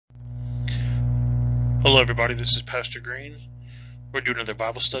Hello everybody, this is Pastor Green. We're doing another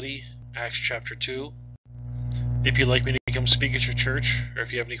Bible study, Acts chapter 2. If you'd like me to come speak at your church, or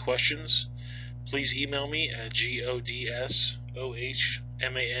if you have any questions, please email me at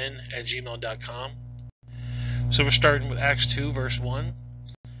godsohman@gmail.com. So we're starting with Acts 2 verse 1.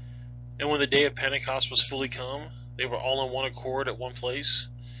 And when the day of Pentecost was fully come, they were all in one accord at one place.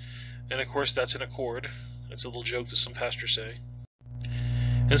 And of course that's an accord. That's a little joke that some pastors say.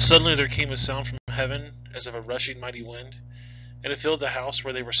 And suddenly there came a sound from heaven as of a rushing mighty wind, and it filled the house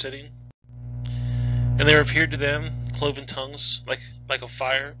where they were sitting. And there appeared to them cloven tongues like a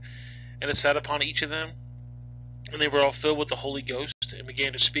fire, and it sat upon each of them. And they were all filled with the Holy Ghost, and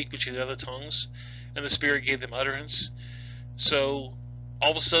began to speak with other tongues, and the Spirit gave them utterance. So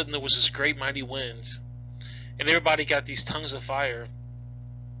all of a sudden there was this great mighty wind, and everybody got these tongues of fire.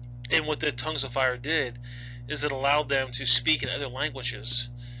 And what the tongues of fire did is it allowed them to speak in other languages.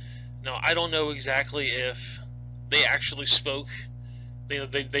 Now, I don't know exactly if they actually spoke.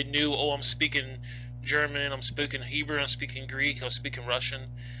 They knew, oh, I'm speaking German, I'm speaking Hebrew, I'm speaking Greek, I'm speaking Russian.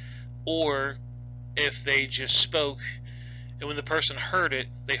 Or if they just spoke, and when the person heard it,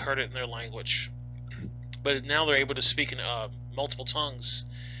 they heard it in their language. But now they're able to speak in multiple tongues.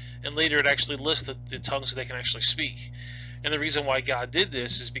 And later it actually lists the tongues that they can actually speak. And the reason why God did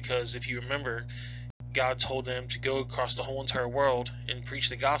this is because, if you remember, God told them to go across the whole entire world and preach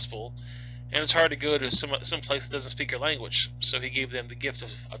the gospel, and it's hard to go to some place that doesn't speak your language, so he gave them the gift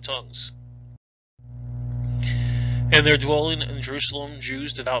of tongues. And there dwelling in Jerusalem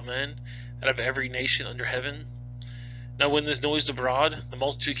Jews, devout men, out of every nation under heaven. Now when this noised abroad, the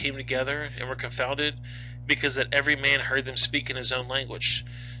multitude came together and were confounded, because that every man heard them speak in his own language.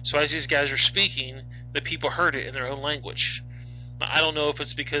 So as these guys were speaking, the people heard it in their own language. I don't know if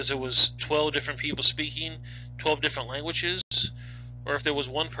it's because there was 12 different people speaking 12 different languages, or if there was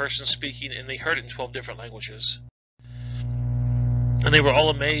one person speaking and they heard it in 12 different languages. And they were all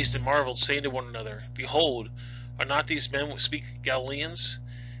amazed and marveled, saying to one another, Behold, are not these men which speak Galileans?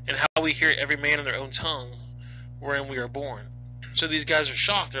 And how we hear every man in their own tongue, wherein we are born. So these guys are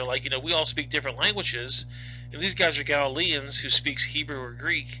shocked. They're like, we all speak different languages, and these guys are Galileans who speaks Hebrew or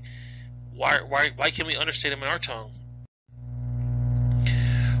Greek. Why can't we understand them in our tongue?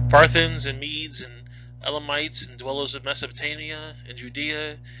 Parthians and Medes and Elamites and dwellers of Mesopotamia and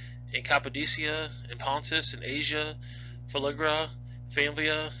Judea and Cappadocia and Pontus and Asia, Phrygia,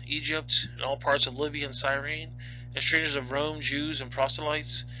 Phambia, Egypt, and all parts of Libya and Cyrene, and strangers of Rome, Jews and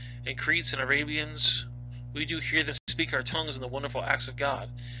proselytes, and Cretes and Arabians, we do hear them speak our tongues in the wonderful acts of God.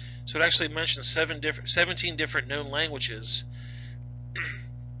 So it actually mentions 17 different known languages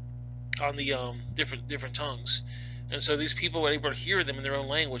on the different tongues. And so these people were able to hear them in their own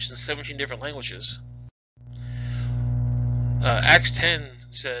language in 17 different languages. Acts 10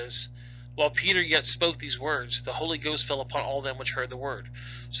 says, While Peter yet spoke these words, the Holy Ghost fell upon all them which heard the word.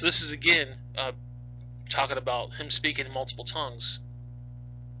 So this is again talking about him speaking in multiple tongues.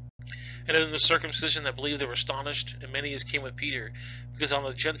 And in the circumcision that believed they were astonished, and many as came with Peter, because on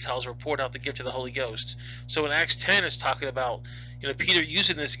the Gentiles were poured out the gift of the Holy Ghost. So in Acts 10 it's talking about Peter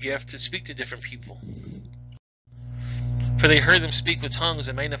using this gift to speak to different people. For they heard them speak with tongues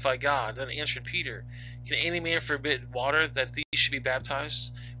and magnify God. Then answered Peter, Can any man forbid water that these should be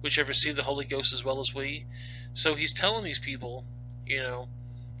baptized, which have received the Holy Ghost as well as we? So he's telling these people,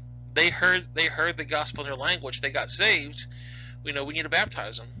 they heard the gospel in their language, they got saved. We need to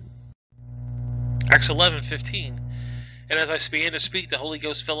baptize them. Acts 11:15. And as I began to speak, the Holy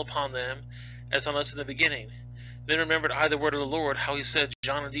Ghost fell upon them, as on us in the beginning. Then remembered I the word of the Lord, how he said,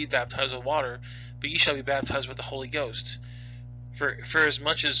 John indeed baptized with water, but ye shall be baptized with the Holy Ghost. For as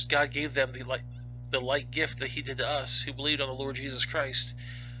much as God gave them the like gift that he did to us, who believed on the Lord Jesus Christ,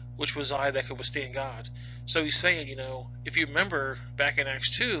 which was I that could withstand God. So he's saying, if you remember back in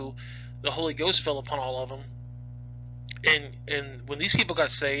Acts 2, the Holy Ghost fell upon all of them. And when these people got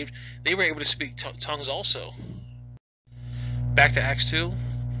saved, they were able to speak tongues also. Back to Acts 2.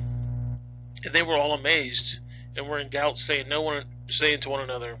 And they were all amazed and were in doubt, saying to one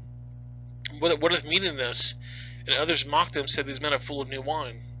another, What is meaning this? And others mocked them, said, These men are full of new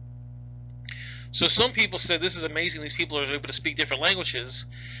wine. So some people said, this is amazing, these people are able to speak different languages.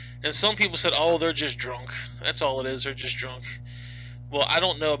 And some people said, oh, they're just drunk. That's all it is, they're just drunk. Well, I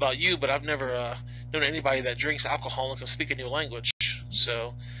don't know about you, but I've never known anybody that drinks alcohol and can speak a new language.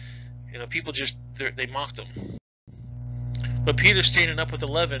 So, people they mocked them. But Peter, standing up with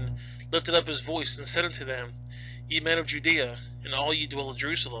 11, lifted up his voice and said unto them, Ye men of Judea, and all ye dwell in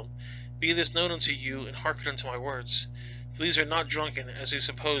Jerusalem, be this known unto you, and hearken unto my words. For these are not drunken, as we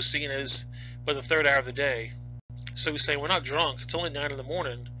suppose, seeing it is but the third hour of the day. So we say, we're not drunk, it's only 9 in the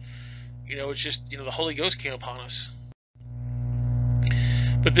morning. It's just, the Holy Ghost came upon us.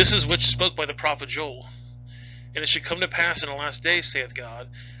 But this is which spoke by the prophet Joel. And it should come to pass in the last days, saith God,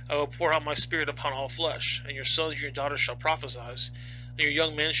 I will pour out my spirit upon all flesh, and your sons and your daughters shall prophesy, and your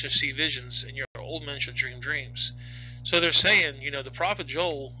young men shall see visions, and your old men shall dream dreams. So they're saying, the prophet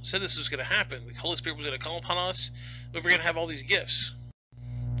Joel said this was going to happen. The Holy Spirit was going to come upon us, but we're going to have all these gifts.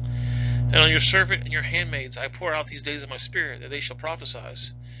 And on your servant and your handmaids I pour out these days of my spirit, that they shall prophesy.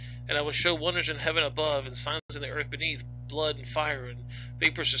 And I will show wonders in heaven above, and signs in the earth beneath, blood and fire and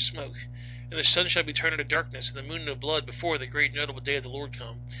vapors of smoke. And the sun shall be turned into darkness, and the moon into blood, before the great notable day of the Lord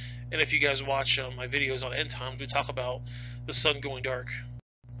come. And if you guys watch my videos on end times, we talk about the sun going dark.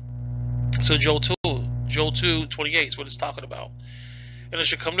 So Joel 2:28 is what it's talking about. And it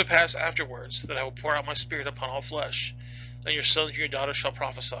shall come to pass afterwards, that I will pour out my spirit upon all flesh, and your sons and your daughters shall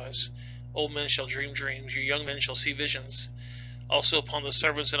prophesy. Old men shall dream dreams, your young men shall see visions. Also upon the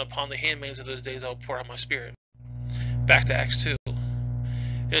servants and upon the handmaids of those days I will pour out my spirit. Back to Acts 2.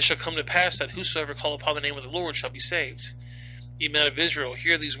 And it shall come to pass that whosoever call upon the name of the Lord shall be saved. Ye men of Israel,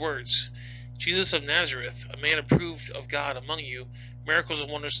 hear these words. Jesus of Nazareth, a man approved of God among you, miracles and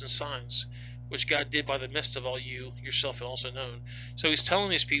wonders and signs, which God did by the midst of all you, yourself and also known. So he's telling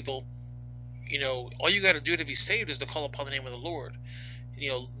these people, all you got to do to be saved is to call upon the name of the Lord.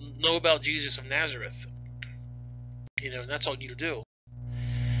 Know about Jesus of Nazareth. And that's all you need to do.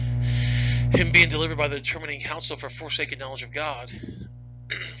 Him being delivered by the determining counsel for forsaken knowledge of God,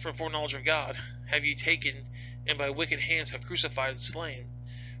 for foreknowledge of God, have ye taken, and by wicked hands have crucified and slain,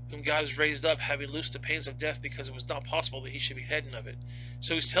 whom God has raised up, having loosed the pains of death, because it was not possible that he should be hidden of it.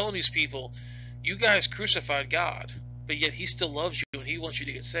 So he's telling these people, you guys crucified God, but yet he still loves you, and he wants you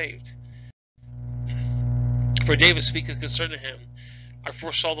to get saved. For David speaketh concerning him, I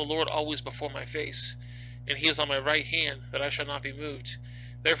foresaw the Lord always before my face, and he is on my right hand, that I shall not be moved.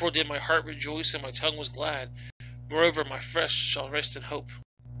 Therefore did my heart rejoice, and my tongue was glad. Moreover, my flesh shall rest in hope.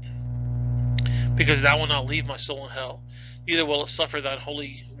 Because thou wilt not leave my soul in hell, neither will it suffer thine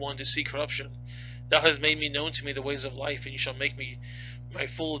Holy One to see corruption. Thou hast made me known to me the ways of life, and you shall make me my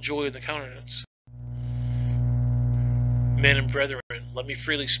full joy in the countenance. Men and brethren, let me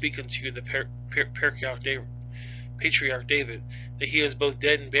freely speak unto you the patriarch David, that he is both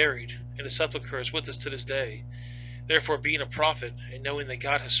dead and buried, and his sepulchre is with us to this day. Therefore, being a prophet, and knowing that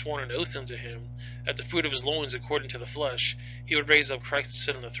God has sworn an oath unto him, at the fruit of his loins according to the flesh, he would raise up Christ to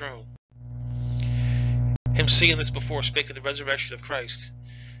sit on the throne. Him seeing this before spake of the resurrection of Christ,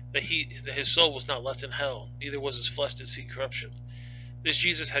 that his soul was not left in hell, neither was his flesh did see corruption. This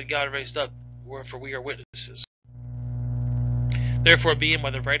Jesus had God raised up, wherefore we are witnesses. Therefore, being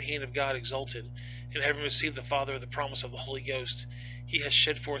by the right hand of God exalted, and having received the Father of the promise of the Holy Ghost, he has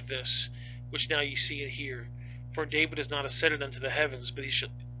shed forth this, which now ye see and hear. For David is not ascended unto the heavens, but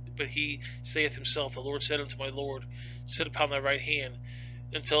he saith himself, the Lord said unto my Lord, sit upon thy right hand,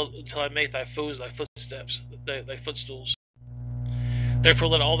 until I make thy foes thy footsteps, thy footstools. Therefore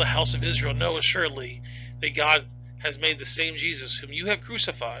let all the house of Israel know assuredly that God has made the same Jesus, whom you have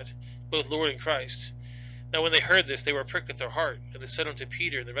crucified, both Lord and Christ. Now when they heard this, they were pricked at their heart, and they said unto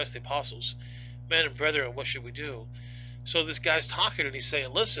Peter and the rest of the apostles, Men and brethren, what should we do? So this guy's talking, and he's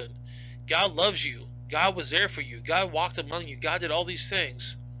saying, listen, God loves you. God was there for you. God walked among you. God did all these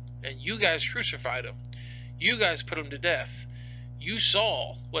things. And you guys crucified him. You guys put him to death. You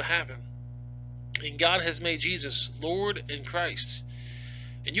saw what happened. And God has made Jesus Lord and Christ.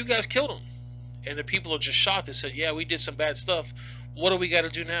 And you guys killed him. And the people are just shocked. They said, yeah, we did some bad stuff. What do we got to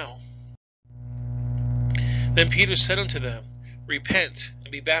do now? Then Peter said unto them, Repent,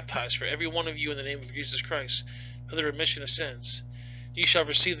 and be baptized for every one of you in the name of Jesus Christ, for the remission of sins. Ye shall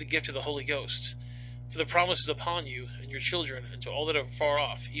receive the gift of the Holy Ghost. For the promise is upon you, and your children, and to all that are far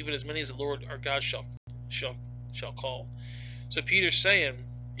off, even as many as the Lord our God shall call. So Peter's saying,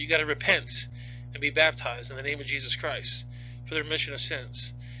 you got to repent and be baptized in the name of Jesus Christ for the remission of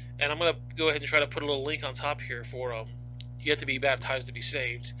sins. And I'm going to go ahead and try to put a little link on top here for you have to be baptized to be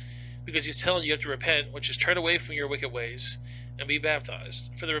saved. Because he's telling you have to repent, which is turn away from your wicked ways, and be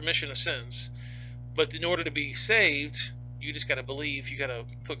baptized for the remission of sins. But in order to be saved, you just got to believe. You got to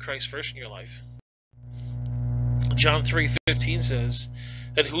put Christ first in your life. John 3:15 says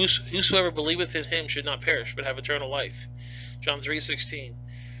that whosoever believeth in him should not perish, but have eternal life. John 3:16.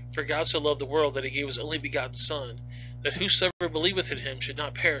 For God so loved the world that he gave his only begotten Son, that whosoever believeth in him should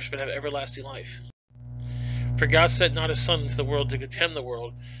not perish, but have everlasting life. For God sent not his Son into the world to condemn the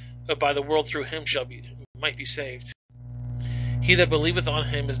world, but by the world through him might be saved. He that believeth on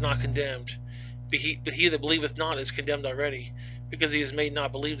him is not condemned, but he that believeth not is condemned already, because he has made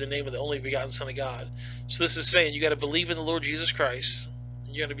not believe the name of the only begotten Son of God. So this is saying you got to believe in the Lord Jesus Christ,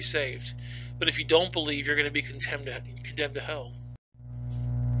 you're going to be saved. But if you don't believe, you're going to be condemned to hell.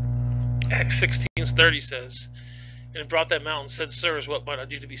 Acts 16:30 says, and brought that mountain, said, Sirs, what might I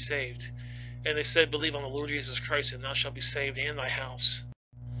do to be saved? And they said, Believe on the Lord Jesus Christ, and thou shalt be saved, and thy house.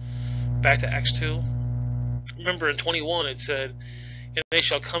 Back to Acts 2. Remember in 21 it said, And they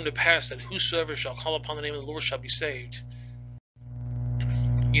shall come to pass that whosoever shall call upon the name of the Lord shall be saved.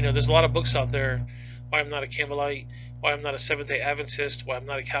 You know, there's a lot of books out there, why I'm not a Campbellite, why I'm not a Seventh-day Adventist, why I'm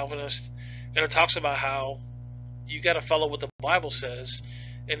not a Calvinist. And it talks about how you got to follow what the Bible says.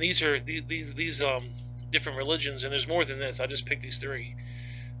 And these are these different religions, and there's more than this. I just picked these three.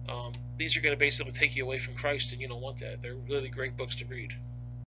 These are going to basically take you away from Christ, and you don't want that. They're really great books to read.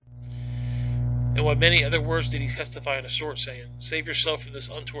 And what many other words did he testify in a sword, saying, Save yourself from this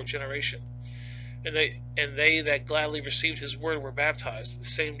untoward generation. And they that gladly received his word were baptized. The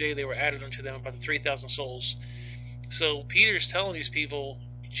same day they were added unto them about 3,000 souls. So Peter's telling these people,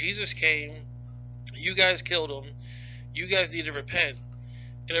 Jesus came, you guys killed him, you guys need to repent.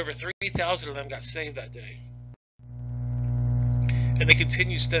 And over 3,000 of them got saved that day. And they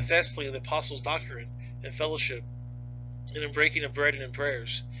continued steadfastly in the apostles' doctrine and fellowship, and in breaking of bread and in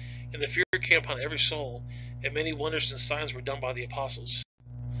prayers. And the fear came upon every soul, and many wonders and signs were done by the apostles.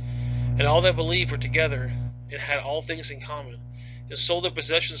 And all that believed were together, and had all things in common, and sold their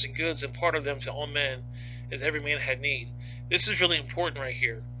possessions and goods, and parted them to all men, as every man had need. This is really important right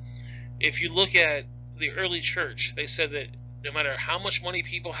here. If you look at the early church, they said that no matter how much money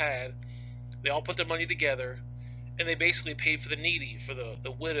people had, they all put their money together, and they basically paid for the needy, for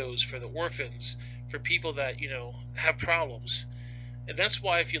the widows, for the orphans, for people that, you know, have problems. And that's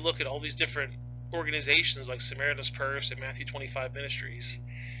why if you look at all these different organizations like Samaritan's Purse and Matthew 25 Ministries,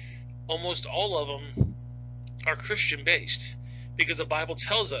 almost all of them are Christian based, because the Bible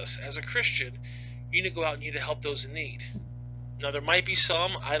tells us as a Christian you need to go out and you need to help those in need. Now there might be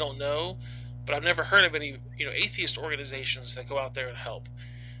some, I don't know, but I've never heard of any, you know, atheist organizations that go out there and help.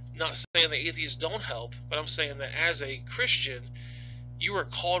 Not saying that atheists don't help, but I'm saying that as a Christian, you are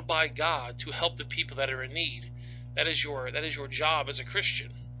called by God to help the people that are in need. That is your job as a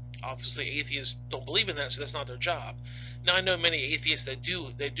Christian. Obviously, atheists don't believe in that, so that's not their job. Now, I know many atheists that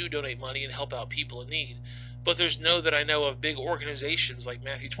do donate money and help out people in need, but there's no that I know of big organizations like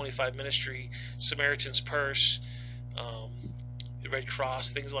Matthew 25 Ministry, Samaritan's Purse, the Red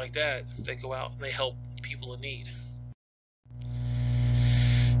Cross, things like that go out and they help people in need.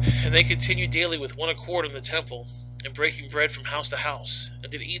 And they continued daily with one accord in the temple, and breaking bread from house to house,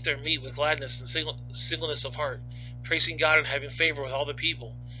 and did eat their meat with gladness and singleness of heart, praising God and having favor with all the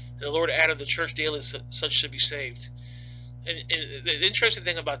people. And the Lord added the church daily such should be saved. And the interesting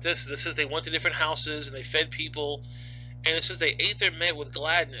thing about this is it says they went to different houses and they fed people, and it says they ate their meat with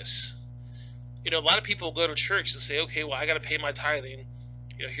gladness. You know, a lot of people go to church and say, okay, well, I got to pay my tithing.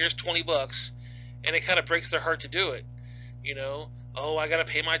 You know, here's $20, and it kind of breaks their heart to do it. You know, oh, I got to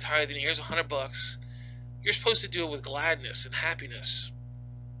pay my tithing. Here's $100. You're supposed to do it with gladness and happiness.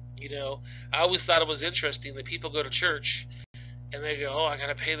 You know, I always thought it was interesting that people go to church and they go, oh, I got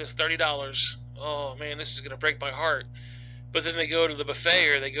to pay this $30. Oh, man, this is going to break my heart. But then they go to the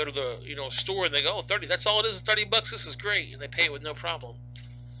buffet or they go to the, you know, store and they go, oh, 30, that's all it is, $30. This is great. And they pay it with no problem.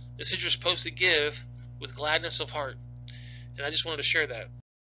 This is you're supposed to give with gladness of heart. And I just wanted to share that.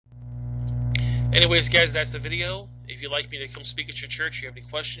 Anyways, guys, that's the video. If you'd like me to come speak at your church, you have any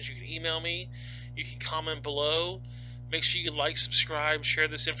questions, you can email me. You can comment below. Make sure you like, subscribe, share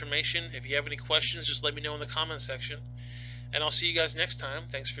this information. If you have any questions, just let me know in the comment section. And I'll see you guys next time.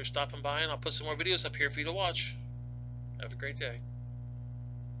 Thanks for stopping by, and I'll put some more videos up here for you to watch. Have a great day.